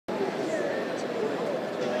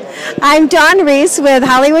I'm Dawn Reese with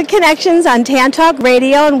Hollywood Connections on Tan Talk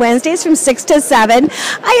Radio on Wednesdays from 6 to 7.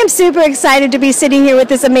 I am super excited to be sitting here with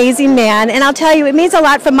this amazing man, and I'll tell you, it means a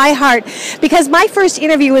lot from my heart because my first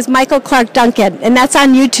interview was Michael Clarke Duncan, and that's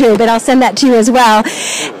on YouTube, and I'll send that to you as well.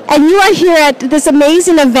 And you are here at this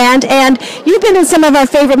amazing event, and you've been in some of our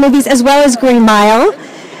favorite movies as well as Green Mile.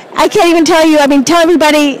 I can't even tell you, tell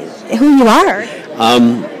everybody who you are.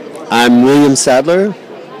 I'm William Sadler,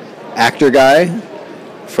 actor guy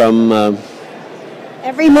from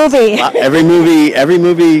every movie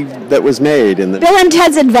that was made in the Bill and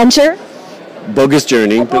Ted's Adventure, Bogus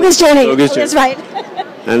Journey. Bogus Journey. That's right.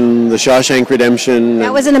 And The Shawshank Redemption.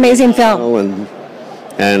 That was an amazing film.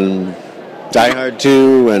 And Die Hard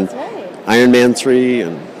 2 and Iron Man 3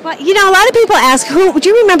 and. Well, you know, a lot of people ask, do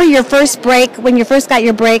you remember your first break, when you first got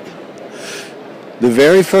your break? The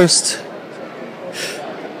very first,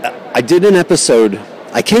 I did an episode,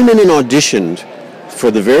 I came in and auditioned for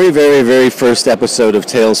the very, very, very first episode of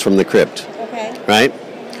Tales from the Crypt. Okay. Right?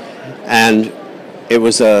 And it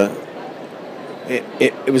was a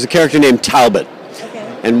character named Talbot.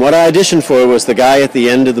 Okay. And what I auditioned for was the guy at the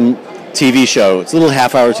end of the TV show. It's a little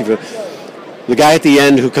half-hour TV show. The guy at the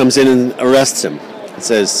end who comes in and arrests him. It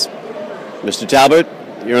says, "Mr. Talbot,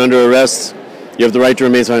 you're under arrest. You have the right to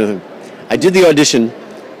remain silent." I did the audition,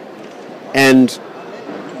 and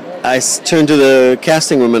I turned to the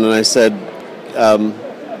casting woman and I said,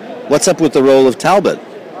 "What's up with the role of Talbot?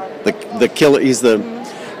 The killer. He's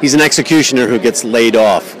an executioner who gets laid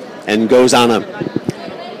off and goes on a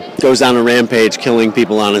rampage, killing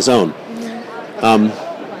people on his own."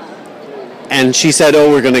 And she said, "Oh,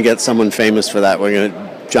 we're going to get someone famous for that. We're going to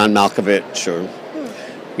John Malkovich or."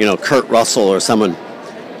 Kurt Russell or someone.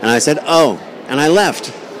 And I said, "Oh," and I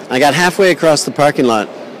left. I got halfway across the parking lot,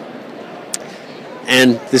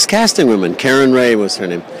 and this casting woman, Karen Ray was her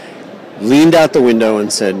name, leaned out the window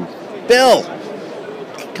and said, "Bill,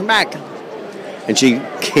 come back." And she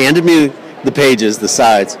handed me the pages, the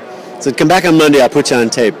sides, said, "Come back on Monday, I'll put you on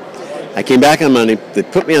tape." I came back on Monday, they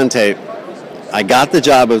put me on tape. I got the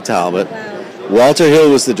job of Talbot. Walter Hill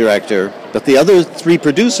was the director, but the other three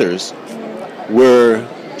producers were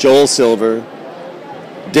Joel Silver,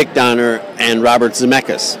 Dick Donner, and Robert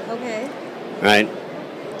Zemeckis. Okay. Right.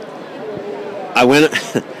 I went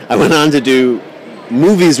on to do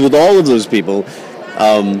movies with all of those people.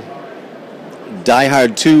 Die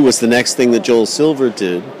Hard 2 was the next thing that Joel Silver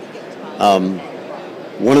did.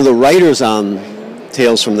 One of the writers on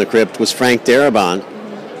Tales from the Crypt was Frank Darabont,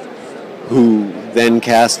 who then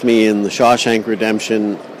cast me in The Shawshank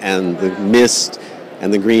Redemption and The Mist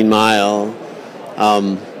and The Green Mile.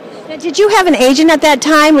 Did you have an agent at that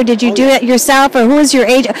time, or did you do it yourself, or who was your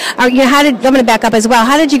agent? I'm going to back up as well.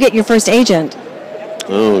 How did you get your first agent?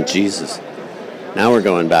 Oh, Jesus. Now we're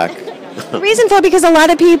going back. The reason for it, because a lot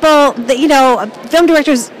of people, film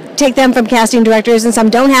directors take them from casting directors, and some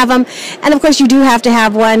don't have them. And, of course, you do have to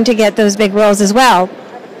have one to get those big roles as well.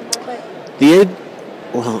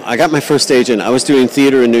 I got my first agent. I was doing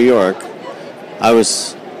theater in New York. I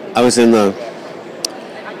was in the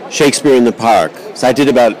Shakespeare in the Park. So I did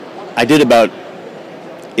about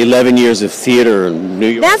 11 years of theater in New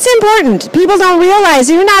York. That's important. People don't realize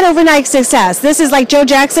you're not overnight success. This is like Joe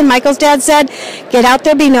Jackson, Michael's dad said, get out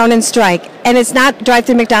there, be known, and strike. And it's not drive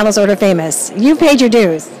through McDonald's, order famous. You paid your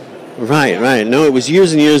dues. Right. No, it was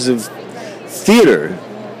years and years of theater.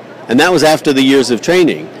 And that was after the years of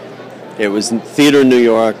training. It was theater in New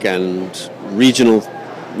York and regional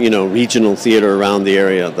theater around the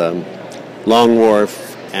area, the Long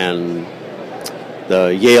Wharf and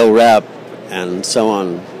the Yale Rep and so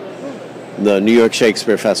on, the New York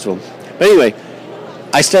Shakespeare Festival. But anyway,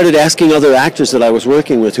 I started asking other actors that I was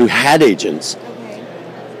working with who had agents,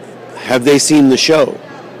 have they seen the show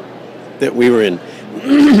that we were in?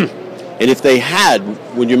 And if they had,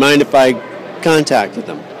 would you mind if I contacted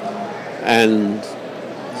them? And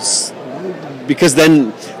because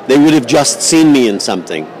then they would have just seen me in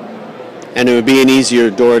something, and it would be an easier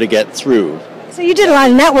door to get through. So you did a lot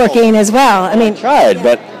of networking as well. I tried,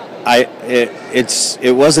 but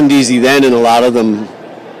it wasn't easy then, and a lot of them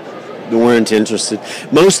weren't interested.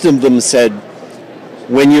 Most of them said,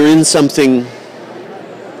 when you're in something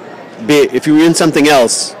big, if you're in something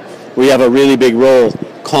else where you have a really big role,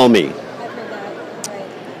 call me.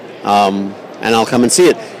 And I'll come and see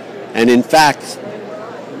it. And in fact,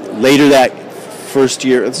 later that first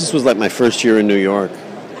year, this was like my first year in New York.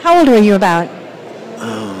 How old were you about?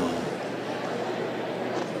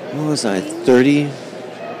 What was I, 30?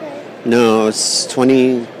 No, it's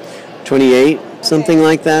 28, something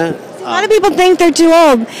like that. A lot of people think they're too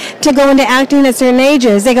old to go into acting at certain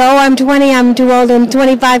ages. They go, oh, I'm 20, I'm too old, I'm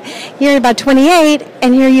 25. You're about 28,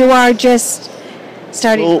 and here you are just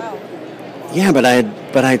starting. Well, yeah, but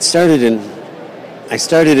I started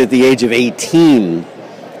at the age of 18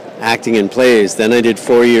 acting in plays. Then I did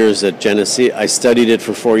 4 years at Geneseo. I studied it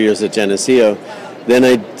for 4 years at Geneseo. Then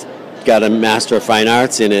I got a Master of Fine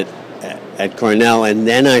Arts in it at Cornell, and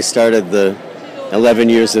then I started the 11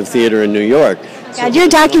 years of theater in New York. God, your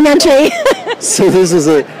documentary. So there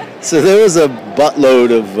was a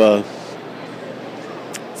buttload of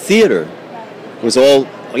theater. It was all,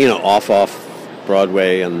 off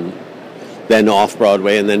Broadway, and then off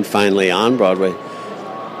Broadway, and then finally on Broadway.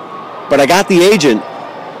 But I got the agent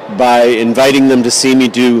by inviting them to see me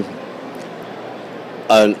do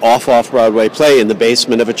an off Broadway play in the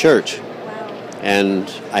basement of a church.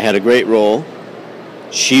 And I had a great role.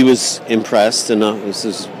 She was impressed, and this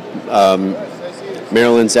is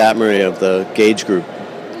Marilyn Zatmary of the Gage Group.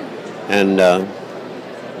 And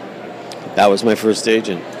that was my first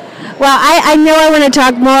agent. Well, I know I want to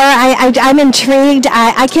talk more. I'm intrigued.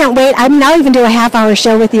 I can't wait. I'm now even do a half-hour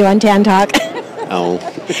show with you on Tan Talk. Oh.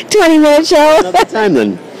 20-minute show. Another time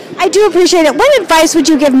then. I do appreciate it. What advice would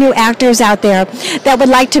you give new actors out there that would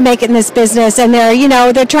like to make it in this business, and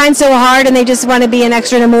they're trying so hard and they just want to be an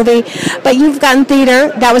extra in a movie, but you've gotten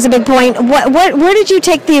theater. That was a big point. Where did you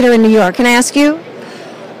take theater in New York? Can I ask you?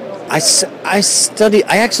 I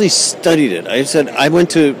actually studied it. I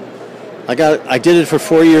did it for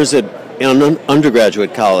 4 years at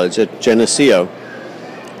undergraduate college at Geneseo,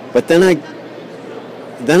 but then I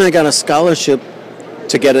got a scholarship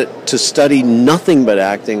to study nothing but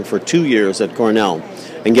acting for 2 years at Cornell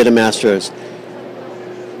and get a master's.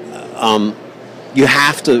 You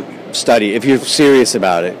have to study if you're serious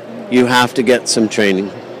about it. You have to get some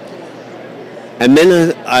training. And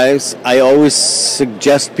then I always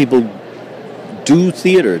suggest people do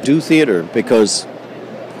theater because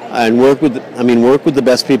work with the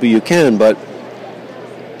best people you can, but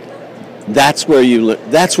that's where you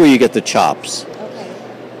get the chops.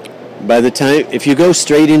 By the time if you go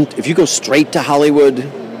straight to Hollywood,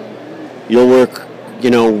 you'll work,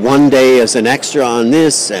 1 day as an extra on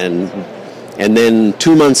this, and then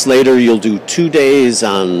 2 months later you'll do 2 days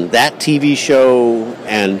on that TV show,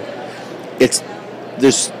 and it's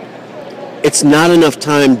not enough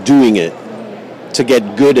time doing it to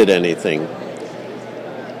get good at anything.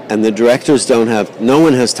 And the directors no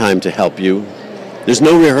one has time to help you. There's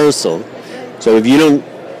no rehearsal. So if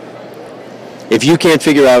you can't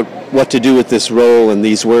figure out what to do with this role and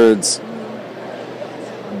these words.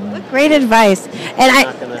 What great advice. And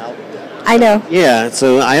I know. Yeah,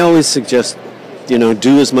 so I always suggest,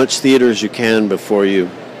 do as much theater as you can before you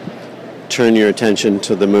turn your attention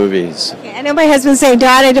to the movies. Okay, I know my husband's saying,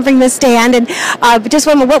 Dad, I had to bring the stand, and just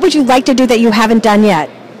one more, what would you like to do that you haven't done yet?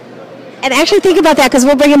 And actually think about that, because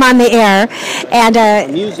we'll bring him on the air. And a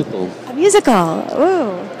musical. A musical.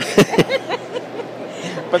 Ooh.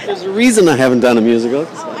 But there's a reason I haven't done a musical.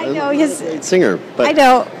 Oh, I know. He's a great singer. But I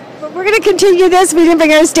know. But we're going to continue this. We didn't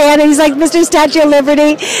bring our stand, and he's like, Mr. Statue of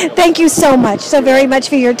Liberty. Thank you so very much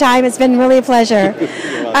for your time. It's been really a pleasure.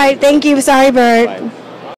 All right. Thank you. Sorry, Bert. Bye.